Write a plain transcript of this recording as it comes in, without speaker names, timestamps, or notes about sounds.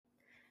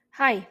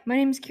Hi, my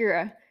name is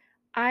Kira.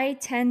 I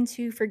tend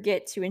to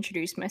forget to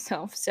introduce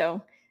myself,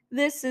 so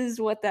this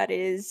is what that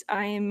is.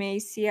 I am a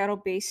Seattle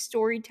based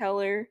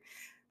storyteller,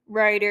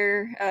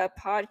 writer,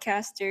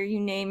 podcaster, you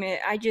name it.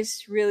 I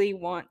just really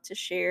want to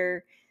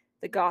share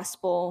the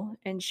gospel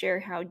and share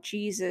how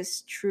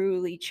Jesus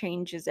truly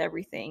changes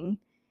everything.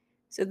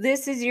 So,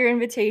 this is your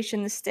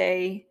invitation to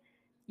stay.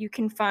 You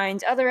can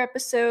find other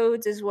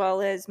episodes as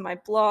well as my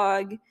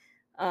blog,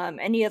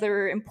 any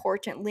other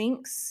important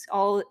links,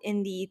 all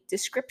in the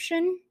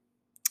description.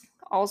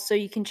 Also,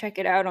 you can check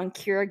it out on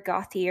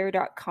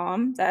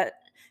kiragothier.com. That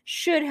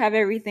should have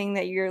everything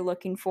that you're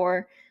looking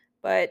for,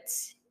 but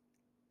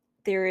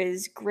there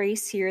is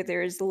grace here,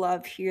 there is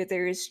love here,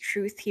 there is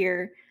truth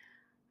here.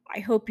 I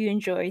hope you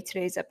enjoy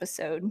today's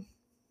episode.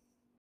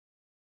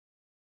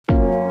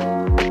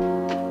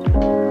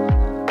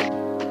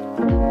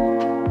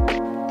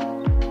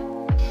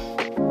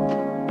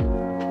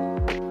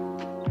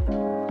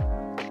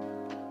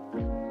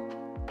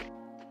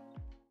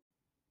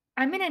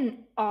 I'm in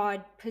an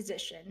odd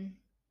position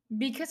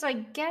because I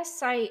guess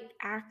I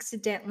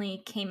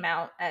accidentally came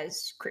out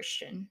as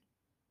Christian.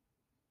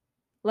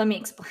 Let me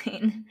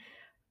explain.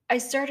 I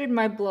started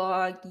my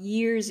blog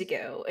years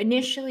ago,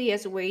 initially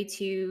as a way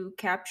to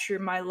capture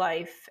my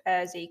life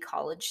as a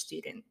college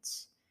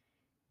student.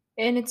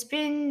 And it's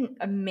been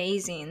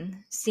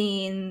amazing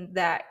seeing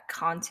that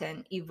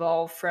content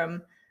evolve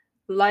from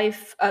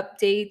life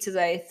updates as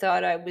I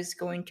thought I was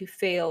going to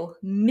fail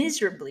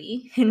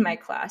miserably in my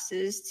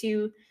classes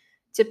to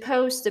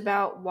post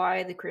about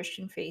why the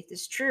Christian faith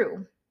is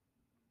true.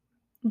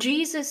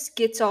 Jesus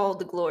gets all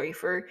the glory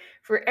for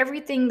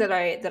everything that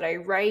I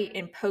write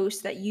and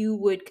post that you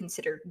would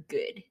consider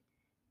good.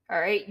 All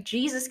right,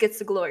 Jesus gets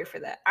the glory for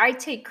that. I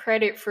take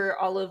credit for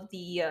all of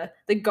the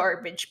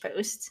garbage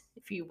posts,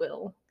 if you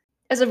will.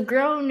 As I've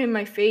grown in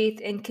my faith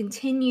and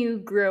continue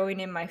growing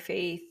in my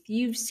faith,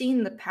 you've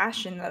seen the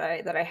passion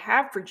that I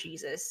have for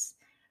Jesus.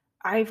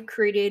 I've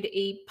created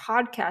a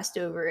podcast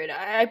over it.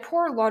 I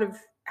pour a lot of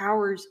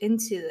hours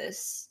into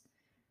this.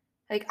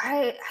 Like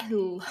I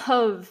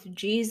love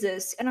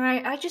Jesus and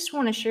I just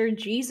want to share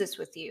Jesus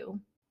with you.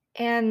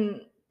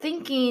 And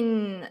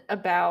thinking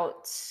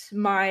about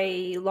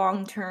my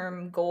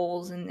long-term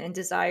goals and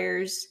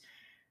desires,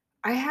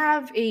 I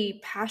have a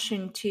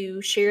passion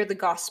to share the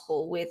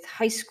gospel with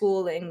high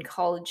school and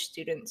college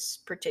students,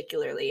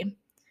 particularly.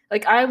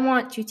 Like, I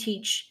want to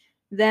teach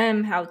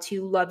them how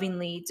to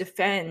lovingly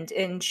defend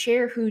and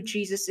share who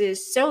Jesus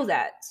is so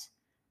that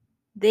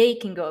they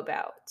can go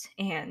about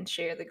and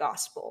share the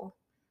gospel.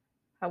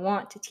 I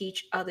want to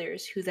teach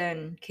others who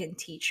then can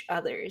teach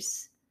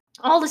others.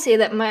 All to say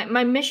that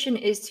my mission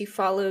is to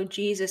follow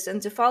Jesus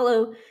and to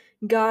follow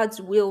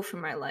God's will for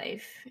my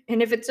life.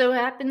 And if it so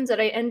happens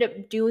that I end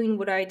up doing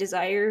what I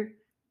desire,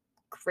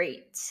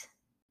 great.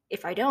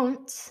 If I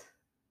don't,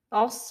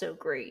 also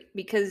great,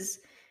 because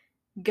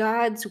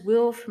God's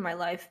will for my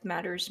life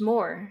matters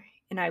more,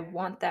 and I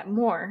want that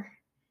more,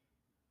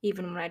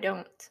 even when I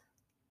don't.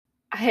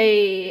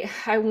 I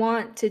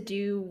want to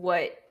do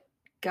what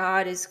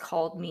God has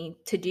called me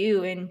to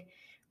do, and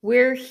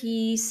where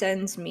He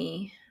sends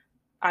me,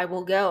 I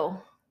will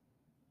go.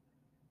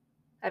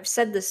 I've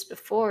said this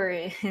before,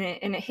 and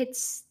it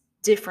hits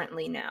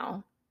differently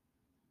now.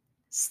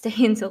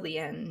 Stay until the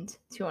end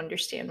to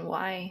understand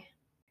why.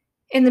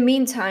 In the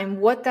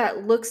meantime, what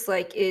that looks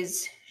like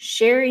is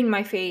sharing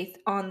my faith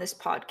on this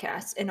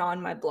podcast and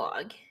on my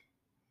blog.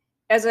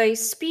 As I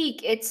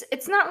speak,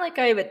 it's not like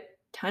I have a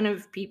ton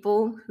of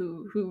people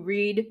who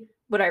read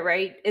what I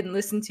write and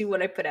listen to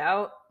what I put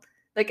out.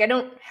 Like I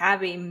don't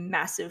have a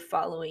massive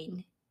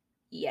following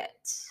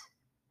yet.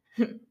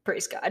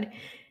 Praise God.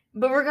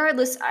 But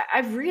regardless,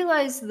 I've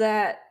realized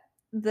that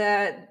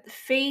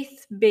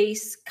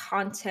faith-based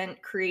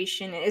content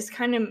creation is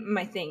kind of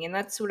my thing, and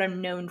that's what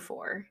I'm known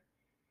for.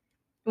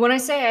 When I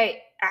say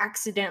I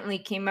accidentally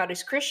came out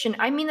as Christian,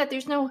 I mean that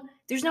there's no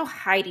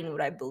hiding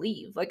what I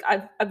believe. Like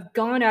I've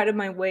gone out of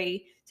my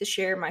way to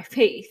share my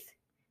faith.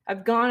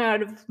 I've gone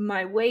out of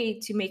my way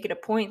to make it a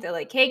point that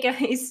like, hey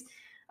guys,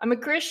 I'm a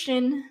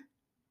Christian.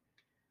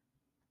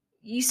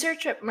 You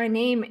search up my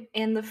name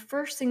and the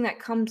first thing that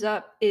comes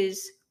up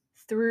is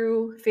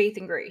Through Faith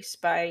and Grace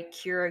by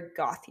Kira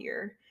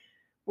Gothier,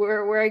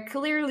 where I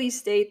clearly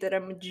state that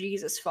I'm a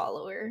Jesus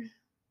follower.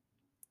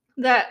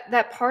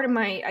 That part of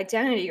my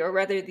identity, or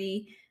rather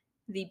the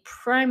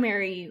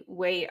primary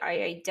way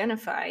I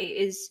identify,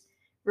 is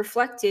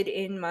reflected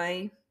in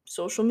my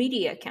social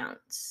media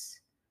accounts.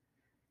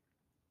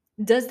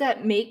 Does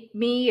that make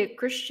me a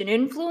Christian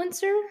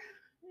influencer?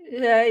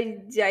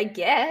 I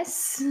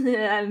guess.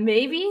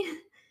 Maybe.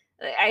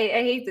 I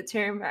hate the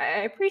term.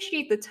 I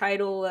appreciate the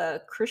title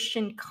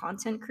Christian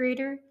content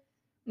creator,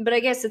 but I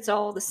guess it's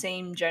all the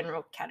same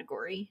general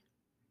category.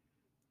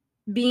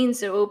 Being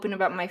so open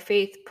about my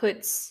faith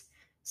puts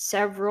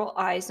several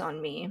eyes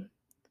on me.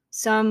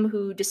 Some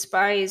who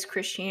despise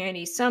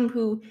Christianity, some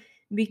who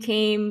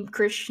became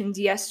Christians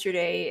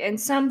yesterday, and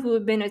some who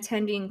have been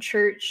attending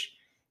church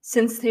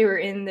since they were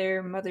in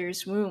their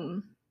mother's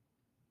womb.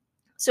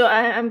 So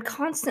I'm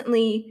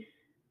constantly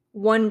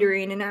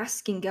wondering and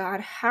asking God,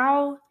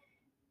 how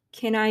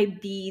can I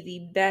be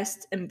the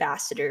best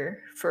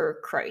ambassador for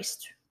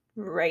Christ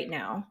right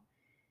now?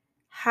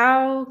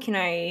 How can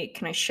I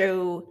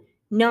show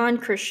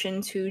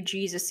non-Christians who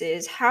Jesus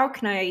is? How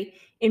can I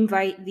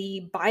invite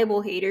the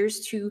Bible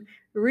haters to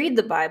read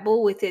the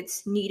Bible with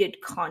its needed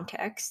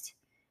context?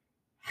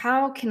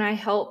 How can I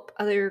help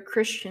other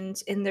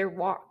Christians in their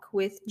walk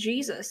with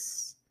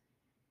Jesus?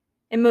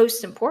 And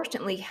most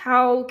importantly,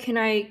 how can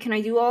I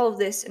do all of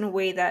this in a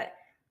way that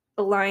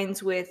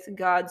aligns with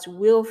God's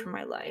will for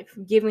my life,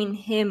 giving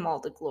him all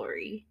the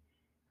glory,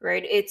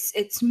 right?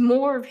 It's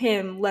more of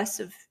him, less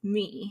of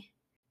me.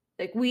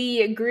 Like,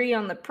 we agree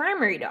on the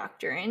primary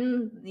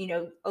doctrine.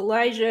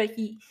 Elijah,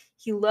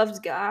 he loves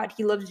God,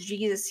 he loves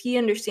Jesus, he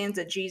understands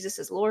that Jesus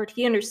is Lord,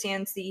 he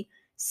understands the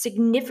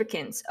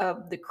significance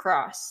of the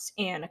cross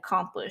and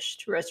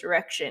accomplished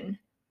resurrection.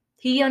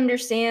 He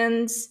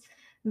understands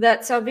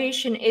that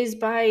salvation is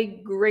by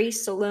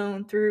grace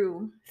alone,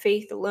 through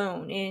faith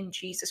alone, in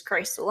Jesus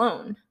Christ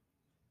alone.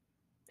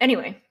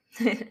 Anyway,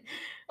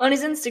 on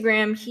his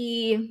Instagram,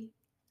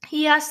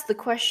 he asked the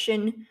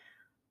question,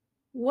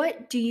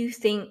 what do you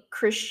think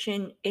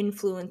Christian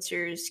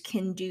influencers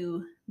can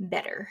do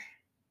better?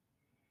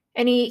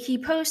 And he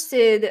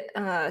posted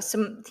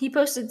some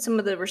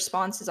of the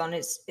responses on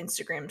his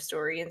Instagram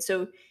story, and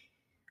so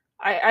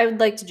I would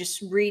like to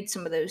just read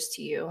some of those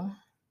to you.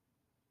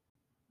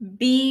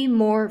 Be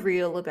more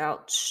real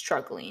about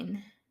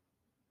struggling.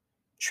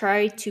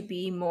 Try to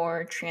be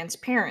more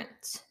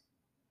transparent.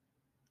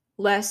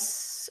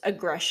 Less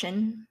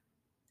aggression,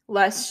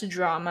 less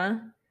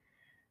drama,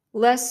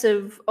 less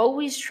of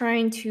always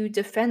trying to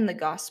defend the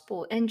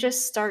gospel, and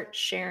just start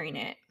sharing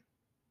it.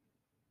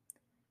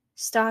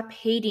 Stop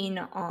hating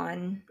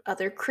on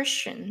other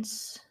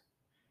Christians.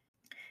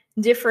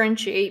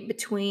 Differentiate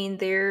between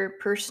their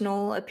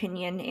personal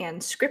opinion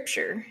and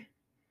scripture.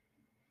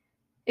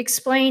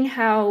 Explain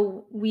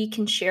how we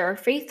can share our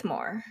faith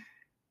more.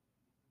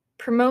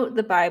 Promote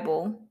the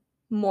Bible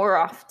more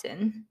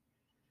often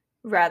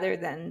rather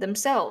than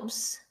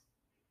themselves.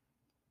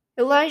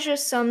 Elijah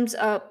sums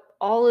up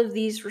all of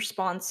these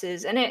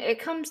responses, and it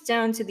comes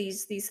down to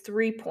these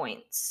 3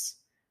 points.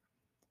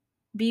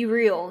 Be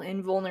real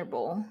and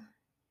vulnerable.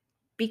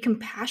 Be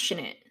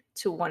compassionate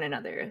to one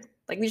another.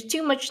 Like, there's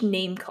too much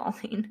name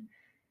calling.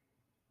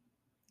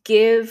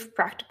 Give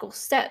practical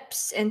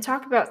steps and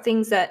talk about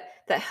things that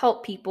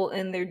help people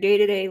in their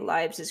day-to-day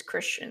lives as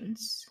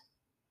Christians.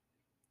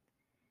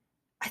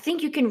 I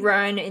think you can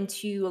run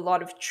into a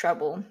lot of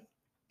trouble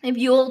if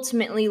you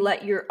ultimately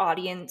let your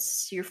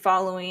audience, your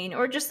following,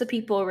 or just the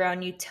people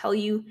around you tell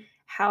you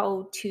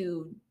how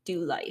to do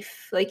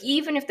life. Like,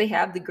 even if they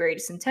have the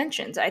greatest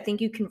intentions, I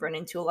think you can run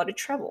into a lot of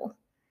trouble.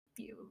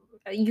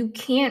 You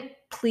can't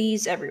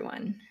please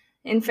everyone.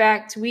 In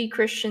fact, we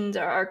Christians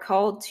are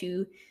called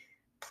to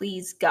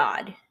please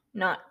God,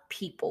 not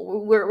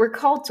people. We're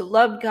called to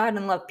love God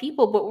and love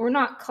people, but we're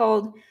not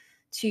called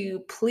to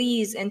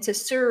please and to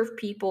serve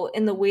people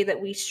in the way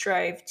that we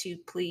strive to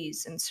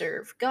please and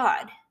serve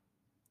God.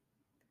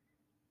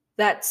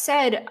 That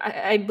said,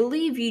 I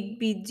believe you'd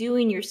be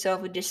doing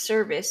yourself a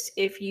disservice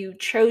if you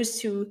chose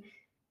to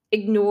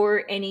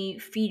ignore any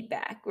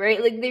feedback,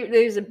 right? Like,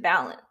 there's a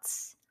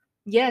balance.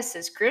 Yes,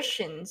 as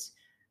Christians,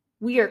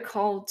 we are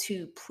called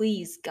to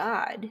please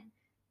God,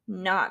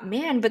 not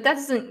man, but that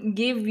doesn't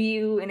give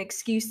you an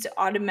excuse to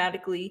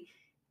automatically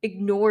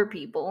ignore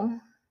people.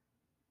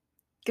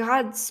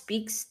 God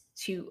speaks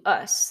to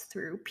us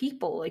through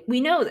people. Like, we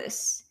know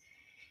this.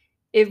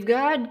 If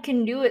God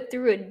can do it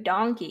through a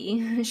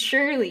donkey,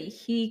 surely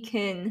he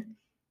can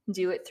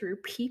do it through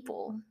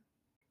people.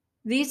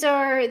 These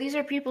are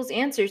people's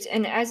answers,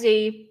 and as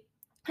a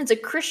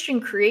Christian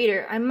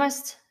creator, I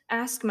must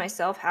ask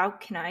myself, how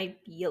can I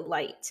be a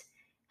light?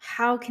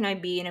 How can I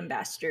be an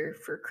ambassador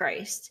for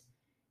Christ?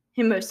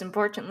 And most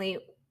importantly,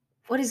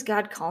 what is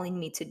God calling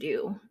me to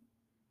do?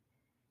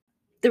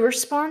 The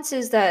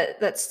responses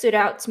that stood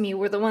out to me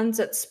were the ones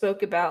that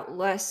spoke about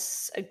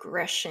less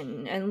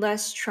aggression and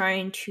less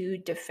trying to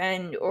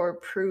defend or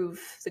prove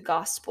the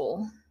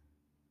gospel.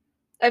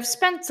 I've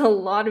spent a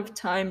lot of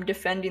time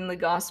defending the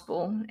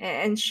gospel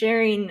and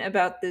sharing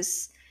about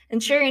this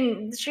and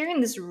sharing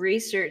this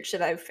research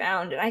that I've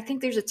found, and I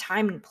think there's a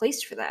time and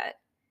place for that.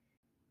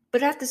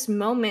 But at this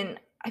moment,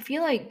 I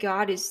feel like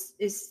God is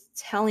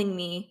telling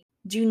me,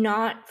 do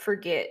not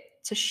forget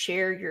to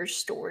share your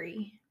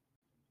story.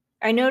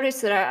 I notice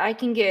that I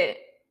can get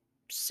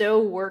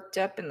so worked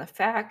up in the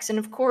facts, and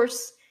of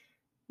course,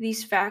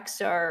 these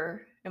facts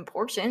are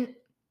important.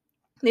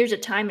 There's a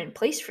time and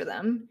place for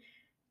them.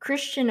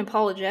 Christian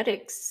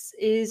apologetics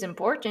is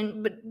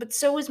important, but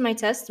so is my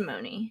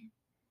testimony,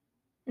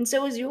 and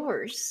so is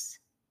yours.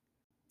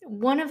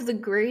 One of the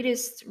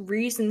greatest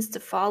reasons to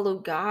follow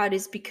God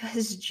is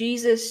because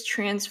Jesus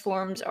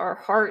transforms our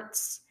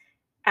hearts,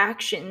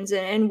 actions,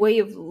 and way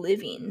of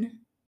living.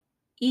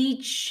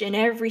 Each and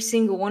every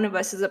single one of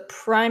us is a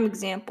prime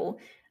example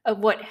of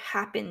what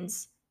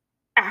happens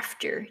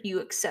after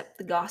you accept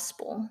the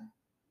gospel.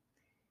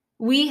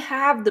 We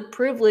have the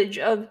privilege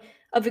of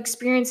of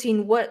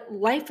experiencing what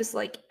life is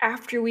like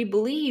after we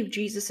believe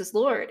Jesus is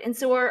Lord. And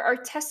so our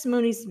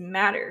testimonies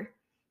matter,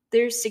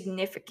 there's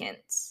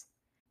significance.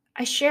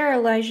 I share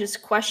Elijah's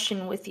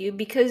question with you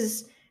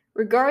because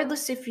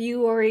regardless if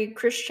you are a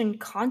Christian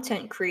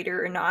content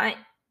creator or not,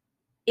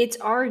 it's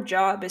our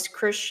job as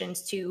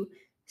Christians to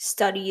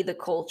study the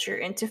culture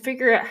and to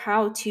figure out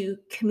how to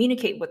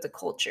communicate with the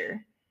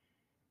culture.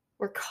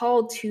 We're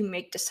called to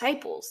make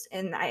disciples,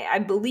 and I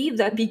believe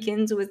that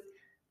begins with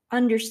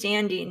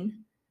understanding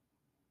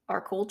our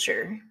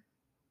culture.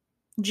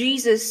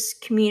 Jesus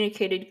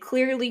communicated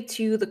clearly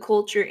to the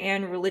culture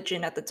and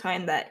religion at the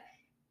time that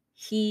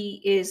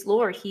he is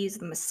Lord, he is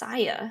the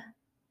Messiah.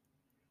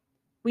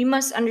 We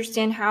must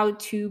understand how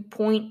to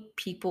point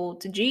people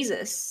to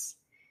Jesus.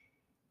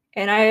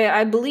 And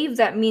I believe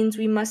that means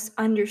we must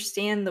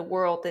understand the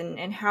world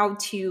and how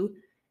to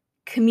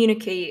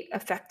communicate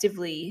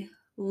effectively,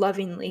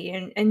 lovingly,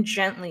 and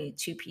gently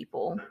to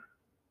people.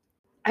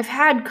 I've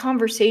had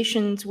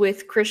conversations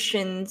with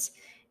Christians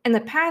in the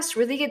past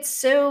where they get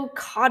so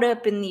caught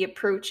up in the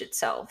approach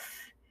itself.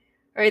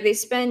 Right? They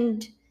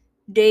spend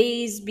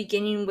days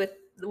beginning with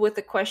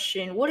the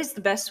question, what is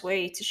the best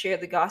way to share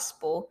the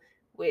gospel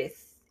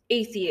with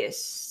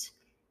atheists,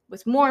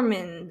 with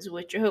Mormons,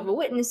 with Jehovah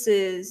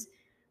Witnesses,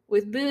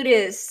 with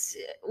Buddhists,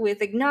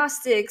 with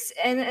agnostics,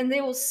 and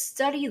they will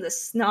study the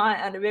snot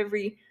out of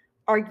every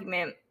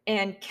argument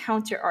and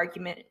counter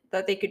argument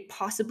that they could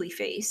possibly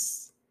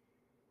face.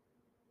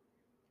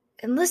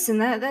 And listen,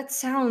 that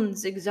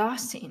sounds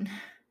exhausting,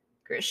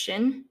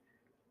 Christian.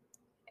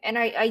 And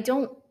I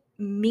don't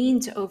mean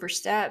to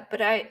overstep,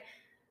 but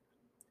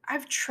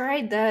I've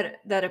tried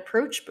that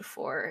approach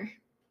before.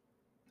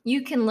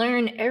 You can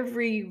learn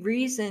every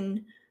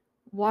reason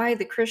why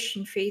the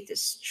Christian faith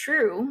is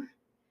true,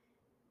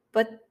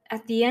 but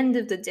at the end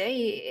of the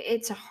day,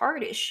 it's a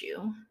heart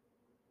issue.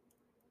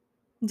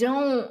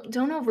 Don't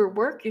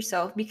overwork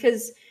yourself,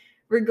 because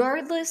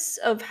regardless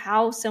of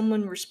how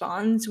someone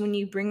responds when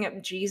you bring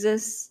up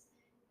Jesus,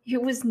 it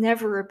was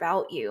never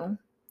about you.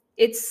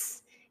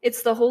 It's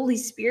the Holy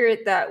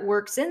Spirit that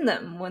works in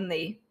them when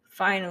they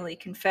finally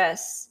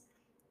confess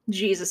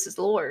Jesus is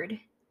Lord.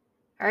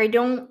 All right,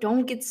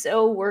 don't get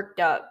so worked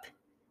up.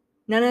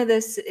 None of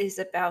this is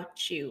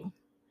about you.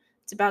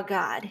 It's about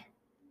God.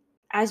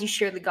 As you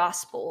share the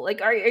gospel,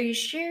 like, are you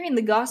sharing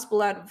the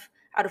gospel out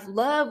of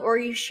love, or are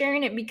you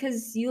sharing it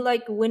because you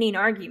like winning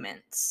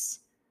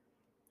arguments?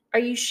 Are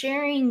you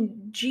sharing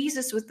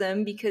Jesus with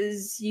them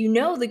because you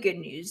know the good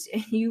news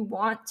and you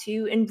want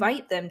to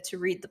invite them to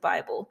read the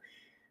Bible?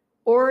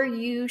 Or are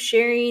you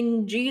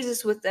sharing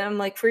Jesus with them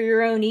like for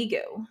your own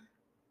ego?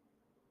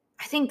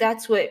 I think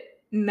that's what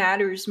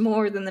matters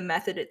more than the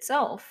method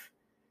itself.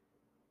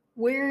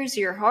 Where is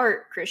your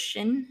heart,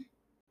 Christian?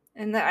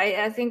 And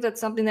I think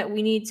that's something that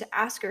we need to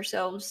ask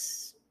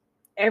ourselves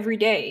every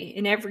day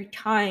and every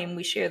time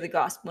we share the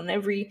gospel and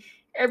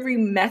every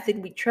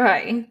method we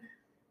try.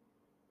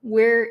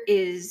 Where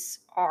is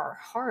our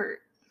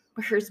heart?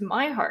 Where's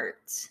my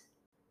heart?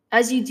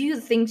 As you do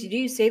the things you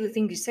do, say the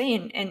things you say,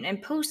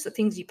 and post the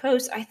things you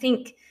post, I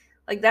think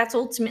like that's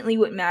ultimately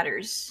what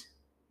matters,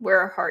 where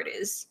our heart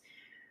is.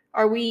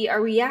 Are we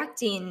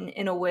acting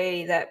in a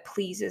way that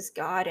pleases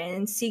God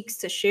and seeks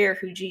to share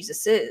who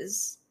Jesus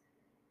is?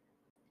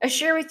 I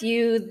share with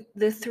you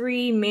the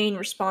three main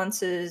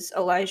responses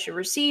Elijah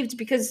received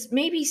because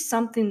maybe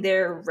something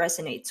there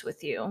resonates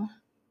with you.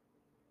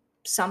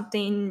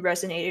 Something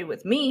resonated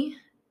with me.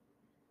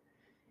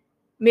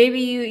 Maybe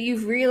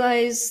you've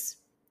realized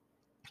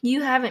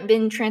you haven't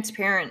been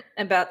transparent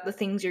about the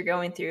things you're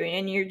going through,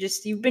 and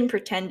you've been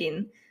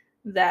pretending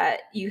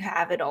that you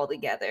have it all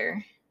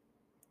together.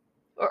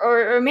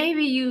 Or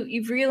maybe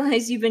you've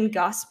realized you've been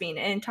gossiping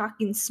and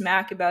talking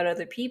smack about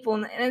other people,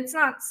 and that's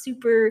not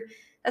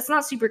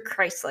super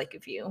Christ-like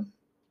of you.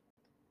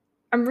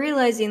 I'm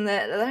realizing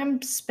that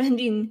I'm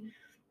spending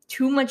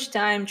too much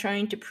time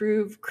trying to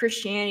prove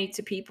Christianity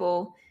to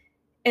people,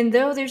 and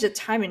though there's a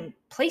time and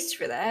place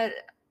for that,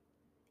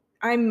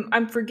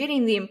 I'm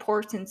forgetting the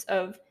importance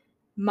of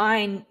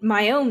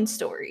my own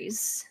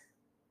stories.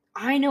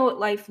 I know what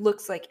life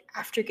looks like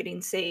after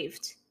getting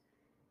saved,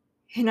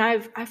 and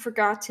I've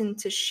forgotten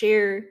to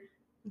share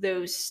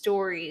those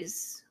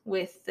stories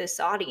with this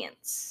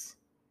audience.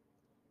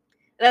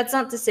 That's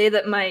not to say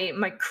that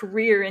my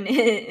career in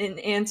in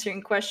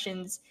answering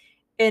questions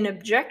and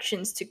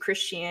objections to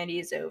Christianity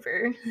is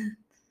over,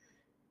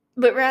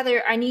 but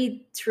rather I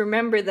need to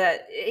remember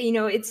that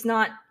it's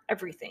not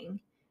everything.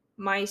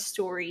 My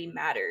story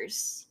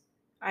matters.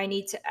 I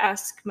need to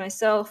ask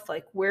myself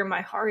like where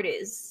my heart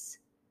is.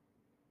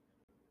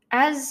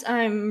 As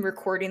I'm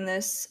recording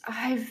this,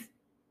 I've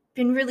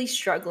been really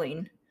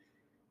struggling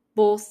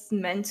both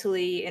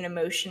mentally and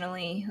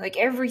emotionally. Like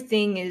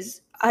everything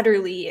is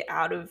utterly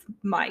out of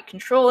my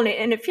control,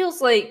 and it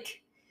feels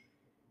like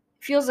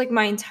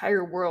my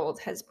entire world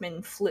has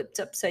been flipped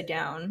upside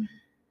down.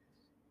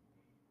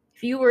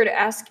 If you were to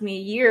ask me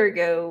a year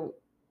ago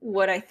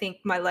what I think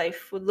my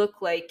life would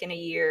look like in a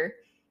year,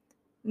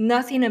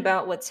 nothing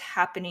about what's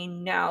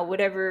happening now would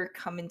ever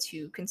come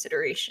into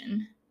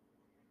consideration.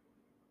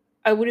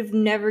 I would have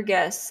never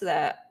guessed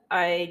that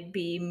I'd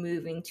be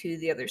moving to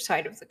the other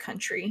side of the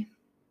country.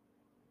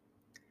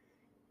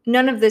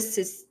 None of this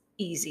is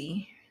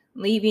easy.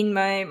 Leaving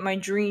my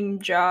dream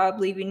job,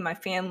 leaving my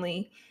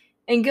family,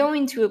 and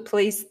going to a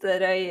place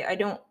that I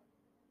don't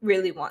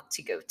really want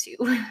to go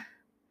to.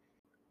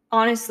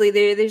 Honestly,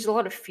 there's a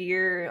lot of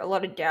fear, a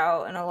lot of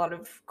doubt, and a lot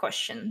of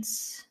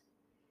questions.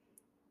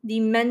 The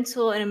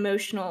mental and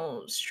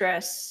emotional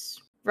stress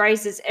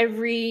rises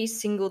every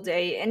single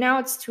day, and now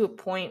it's to a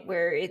point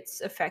where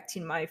it's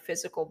affecting my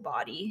physical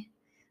body.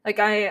 Like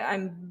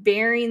I'm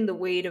bearing the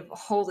weight of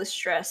all the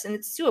stress, and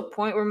it's to a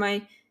point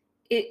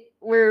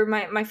where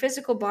my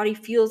physical body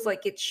feels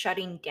like it's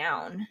shutting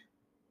down.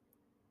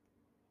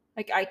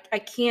 Like I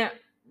can't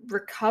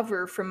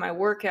recover from my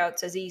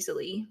workouts as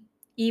easily,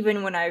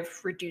 even when I've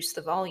reduced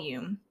the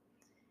volume.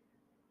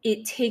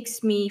 It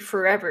takes me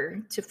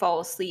forever to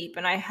fall asleep,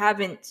 and I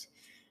haven't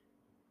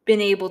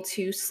been able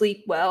to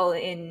sleep well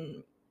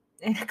in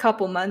a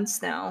couple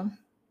months now.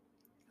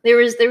 There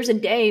was a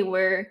day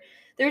where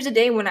there was a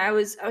day when I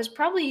was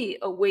probably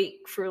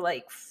awake for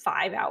like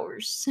 5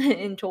 hours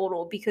in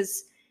total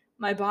because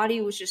my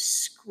body was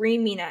just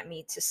screaming at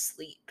me to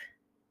sleep.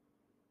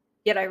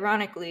 Yet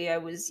ironically, I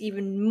was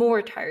even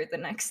more tired the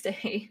next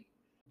day.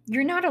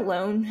 You're not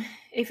alone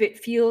if it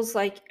feels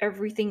like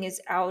everything is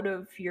out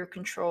of your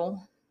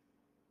control.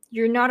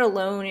 You're not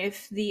alone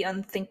if the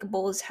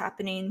unthinkable is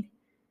happening.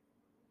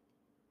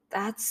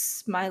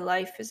 That's my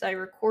life as I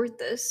record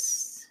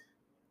this.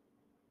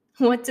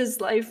 What does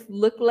life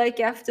look like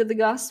after the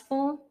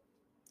gospel?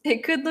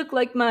 It could look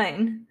like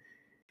mine.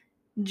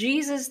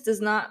 Jesus does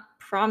not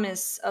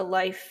promise a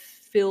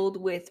life filled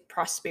with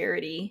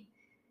prosperity.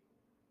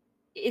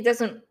 It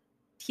doesn't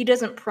He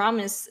doesn't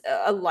promise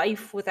a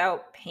life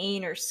without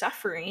pain or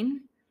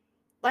suffering.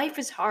 Life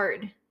is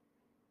hard,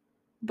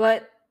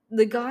 but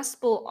the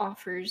gospel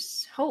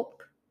offers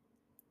hope,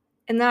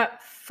 and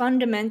that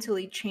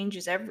fundamentally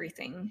changes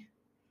everything.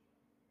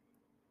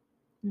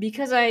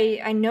 Because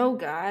I know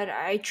God,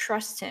 I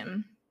trust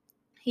him.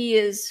 He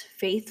is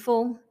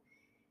faithful.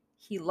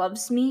 He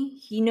loves me.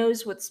 He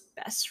knows what's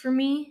best for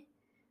me.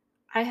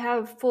 I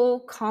have full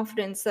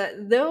confidence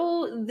that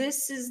though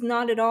this is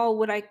not at all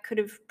what I could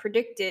have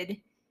predicted,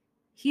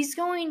 he's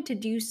going to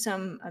do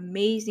some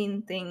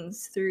amazing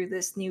things through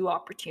this new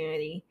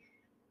opportunity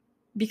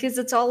because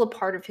it's all a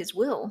part of his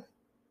will.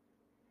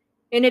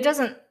 And it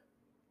doesn't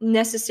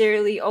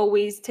necessarily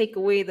always take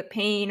away the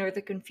pain or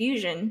the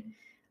confusion.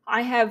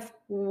 I have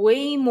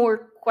way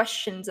more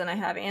questions than I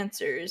have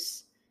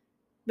answers,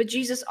 but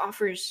Jesus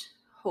offers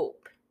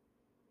hope,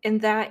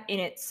 and that in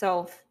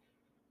itself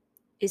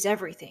is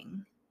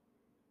everything.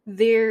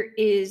 There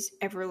is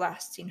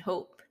everlasting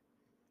hope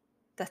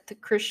that the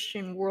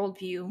Christian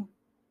worldview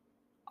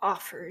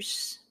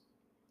offers.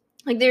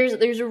 Like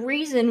there's a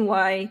reason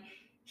why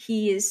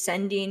he is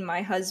sending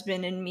my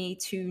husband and me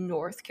to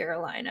North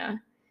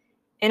Carolina.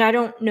 And I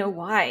don't know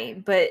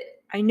why, but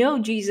I know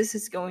Jesus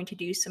is going to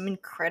do some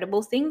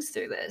incredible things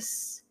through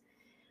this.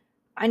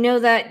 I know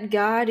that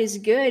God is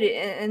good,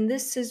 and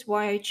this is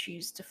why I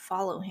choose to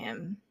follow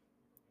him.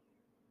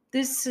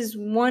 This is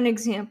one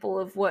example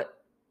of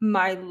what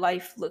my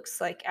life looks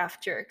like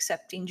after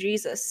accepting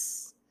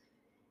Jesus.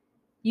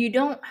 You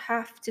don't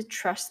have to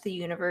trust the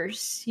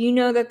universe. You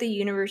know that the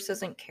universe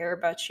doesn't care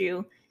about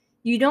you.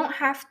 You don't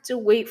have to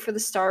wait for the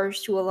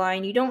stars to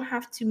align. You don't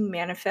have to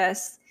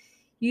manifest.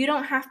 You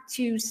don't have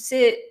to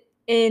sit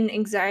in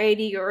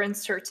anxiety or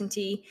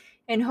uncertainty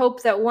and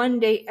hope that one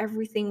day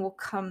everything will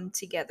come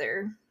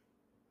together.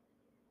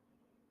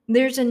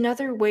 There's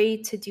another way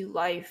to do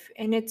life,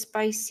 and it's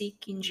by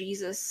seeking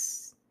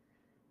Jesus,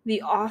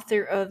 the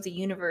author of the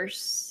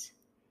universe.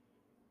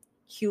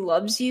 He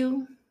loves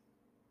you,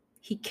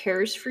 he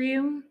cares for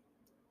you,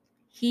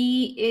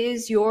 he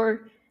is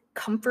your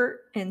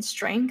comfort and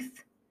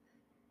strength.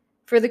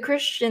 For the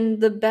Christian,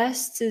 the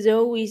best is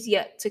always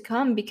yet to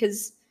come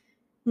because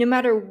no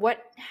matter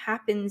what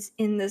happens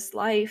in this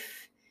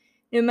life,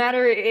 no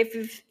matter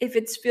if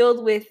it's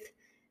filled with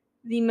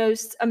the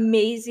most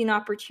amazing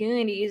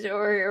opportunities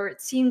or it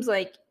seems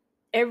like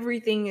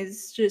everything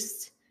is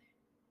just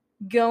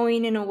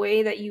going in a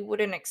way that you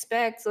wouldn't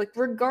expect, like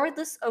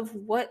regardless of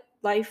what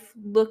life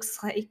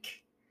looks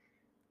like,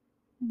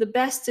 the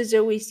best is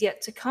always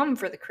yet to come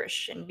for the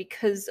Christian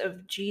because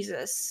of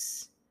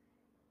Jesus.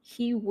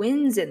 He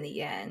wins in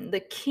the end. The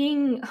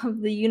king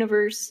of the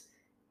universe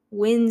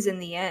wins in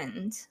the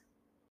end.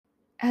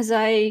 As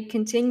I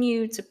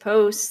continue to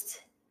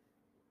post,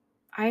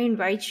 I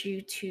invite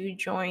you to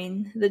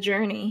join the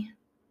journey.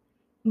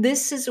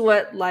 This is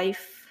what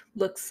life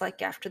looks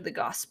like after the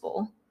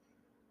gospel.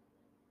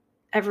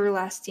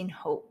 Everlasting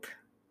hope.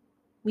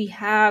 We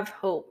have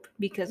hope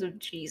because of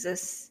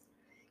Jesus.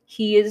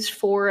 He is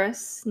for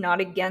us,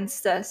 not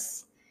against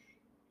us.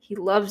 He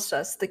loves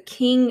us. The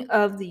King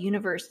of the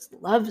universe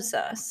loves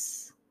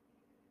us.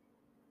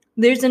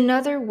 There's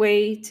another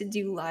way to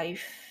do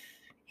life,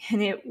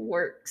 and it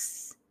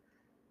works.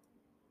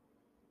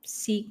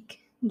 Seek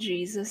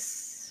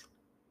Jesus.